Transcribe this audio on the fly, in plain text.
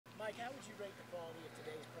Mike, how would you rate the quality of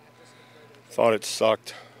today's practice compared to Thought it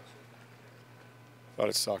sucked. Thought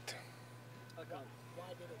it sucked. why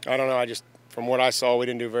did it? I don't know. From what I saw, we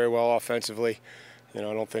didn't do very well offensively. I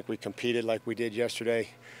don't think we competed like we did yesterday.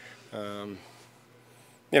 Probably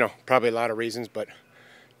a lot of reasons, but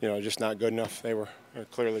just not good enough. They were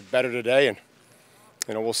clearly better today, and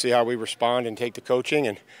we'll see how we respond and take the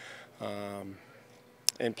coaching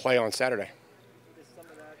and play on Saturday. Is some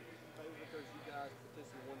of that because you guys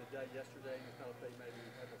potentially won the day yesterday, and you kind of think maybe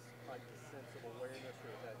you have a sense of awareness,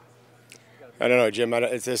 or that? I don't know, Jim.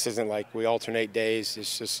 This isn't like we alternate days.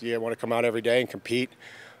 It's just I want to come out every day and compete,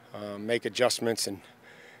 make adjustments, and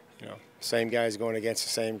same guys going against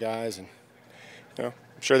the same guys, and I'm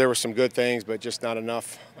sure there were some good things, but just not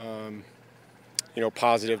enough.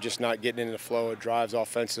 Positive, just not getting into the flow of drives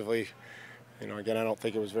offensively. Again, I don't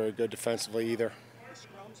think it was very good defensively either. The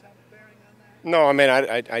scrums have a bearing on that? No, I mean,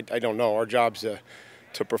 I don't know. Our job's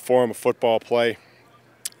to perform a football play,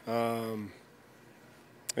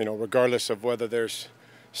 regardless of whether there's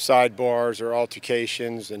sidebars or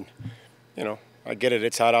altercations. And, I get it.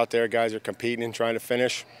 It's hot out there. Guys are competing and trying to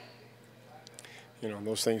finish.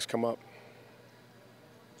 Those things come up.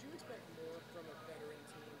 Would you expect more from a veteran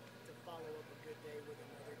team to follow up a good day with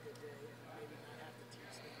another good day and maybe not have to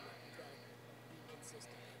teach them to try to be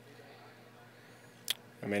consistent every day?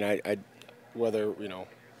 I mean, whether,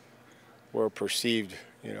 we're a perceived,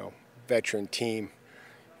 veteran team,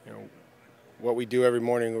 what we do every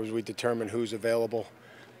morning is we determine who's available,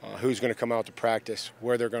 who's going to come out to practice,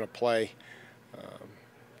 where they're going to play,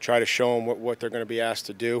 try to show them what they're going to be asked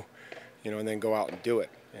to do, and then go out and do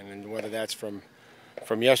it. And then whether that's from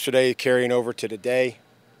yesterday carrying over to today,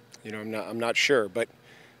 I'm not sure. But,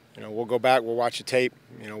 we'll go back, we'll watch the tape,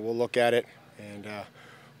 we'll look at it, and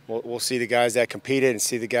we'll see the guys that competed and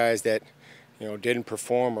see the guys that, didn't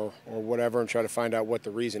perform or whatever, and try to find out what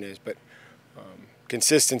the reason is. But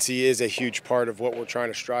consistency is a huge part of what we're trying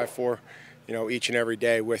to strive for, each and every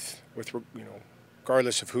day with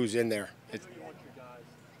regardless of who's in there. You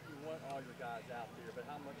want all your guys out there, but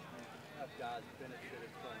how much do you have guys benefited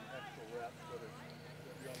from extra reps, whether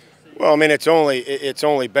it's on your seat? Well, I mean, it's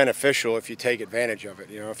only beneficial if you take advantage of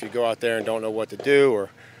it. If you go out there and don't know what to do,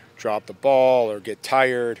 or drop the ball, or get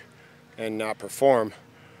tired and not perform,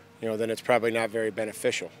 then it's probably not very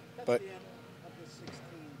beneficial. But That's the end of the 16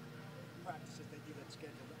 practices that you had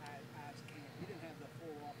scheduled as camp. You didn't have the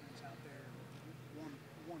full offense out there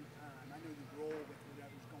one time. I know you roll with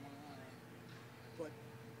whatever's going on, but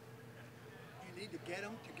you need to get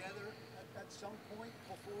them together at some point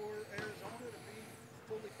before Arizona to be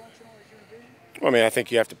fully functional as you envision? Well, I mean, I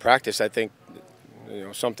think you have to practice. I think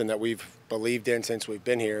something that we've believed in since we've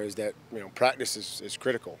been here is that practice is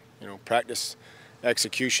critical. Practice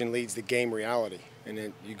execution leads the game reality, and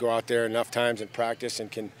then you go out there enough times and practice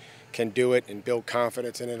and can do it and build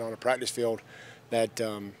confidence in it on a practice field that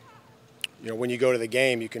when you go to the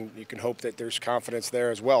game you can hope that there's confidence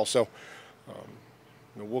there as well. So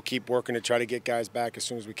we'll keep working to try to get guys back as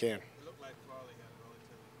soon as we can. It looked like Farley had a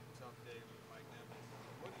relatively tough day with Mike Vrabel.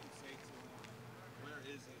 What do you say to him? Where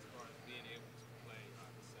is he as far as being able to play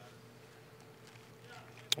on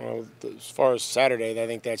Saturday? Well, as far as Saturday, I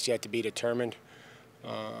think that's yet to be determined.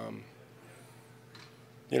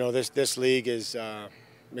 This league is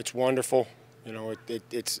it's wonderful.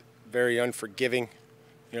 It's very unforgiving.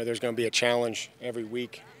 There's going to be a challenge every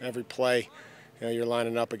week, every play. You're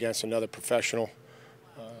lining up against another professional,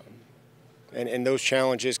 and those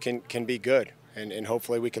challenges can be good. And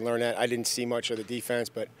hopefully we can learn that. I didn't see much of the defense,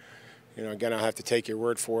 but again, I'll have to take your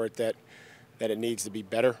word for it that it needs to be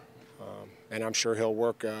better. And I'm sure he'll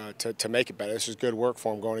work to make it better. This is good work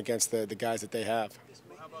for him going against the guys that they have.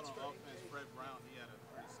 How about on offense? Fred Brown, he had a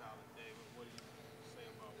pretty solid day. What do you say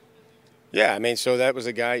about what he did? Yeah, I mean, so that was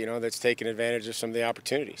a guy, that's taking advantage of some of the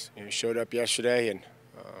opportunities. He showed up yesterday and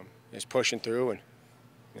is pushing through. And,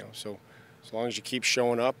 so as long as you keep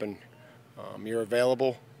showing up and you're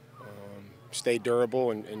available, stay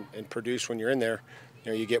durable and produce when you're in there,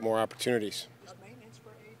 you get more opportunities. Is maintenance for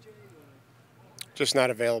AJ or Just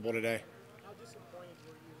not available today. how disappointed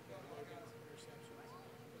were you with Logan's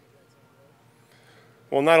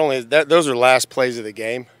interceptions? Well, not only that, those are last plays of the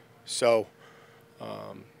game. So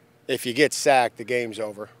if you get sacked, the game's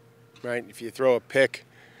over, right? If you throw a pick,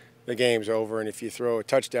 the game's over. And if you throw a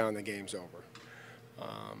touchdown, the game's over.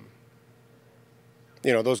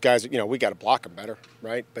 Those guys, we got to block them better,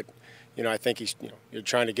 right? But, I think you're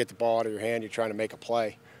trying to get the ball out of your hand. You're trying to make a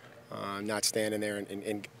play, not standing there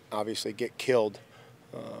and obviously get killed.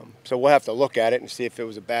 So we'll have to look at it and see if it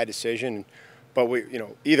was a bad decision. But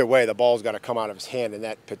either way, the ball's got to come out of his hand in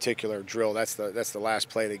that particular drill. That's the last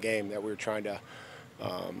play of the game that we were trying to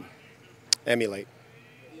emulate.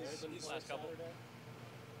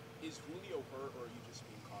 Is Julio hurt, or are you just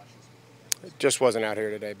being cautious with him? Just wasn't out here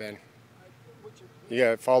today, Ben. You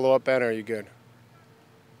got a follow-up, Ben, or are you good?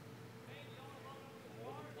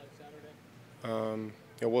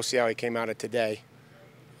 We'll see how he came out of today,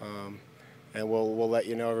 and we'll let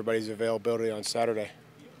you know everybody's availability on Saturday.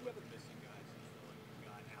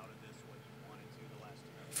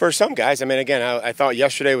 For some guys, I mean, again, I thought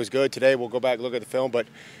yesterday was good. Today we'll go back and look at the film, but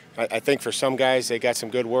I think for some guys they got some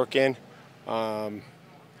good work in.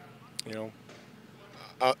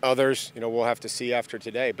 Others, we'll have to see after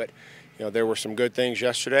today. But there were some good things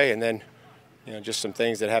yesterday, and then just some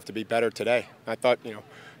things that have to be better today. I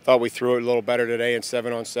thought we threw it a little better today in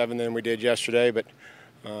 7-on-7 than we did yesterday, but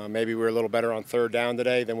maybe we were a little better on third down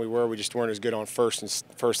today than we were. We just weren't as good on first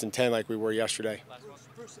and 10 like we were yesterday.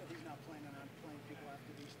 Bruce said he's not planning on playing people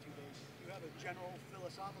after these 2 days. Do you have a general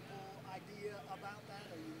philosophical idea about that,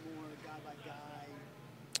 or are you more guy by guy?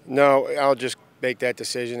 No, I'll just make that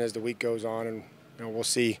decision as the week goes on, and we'll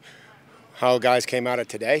see how guys came out of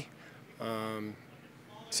today,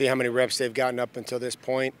 see how many reps they've gotten up until this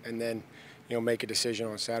point, and then make a decision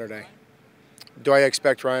on Saturday. Do I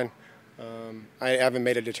expect Ryan? I haven't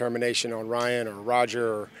made a determination on Ryan or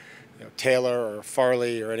Roger or Taylor or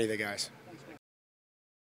Farley or any of the guys.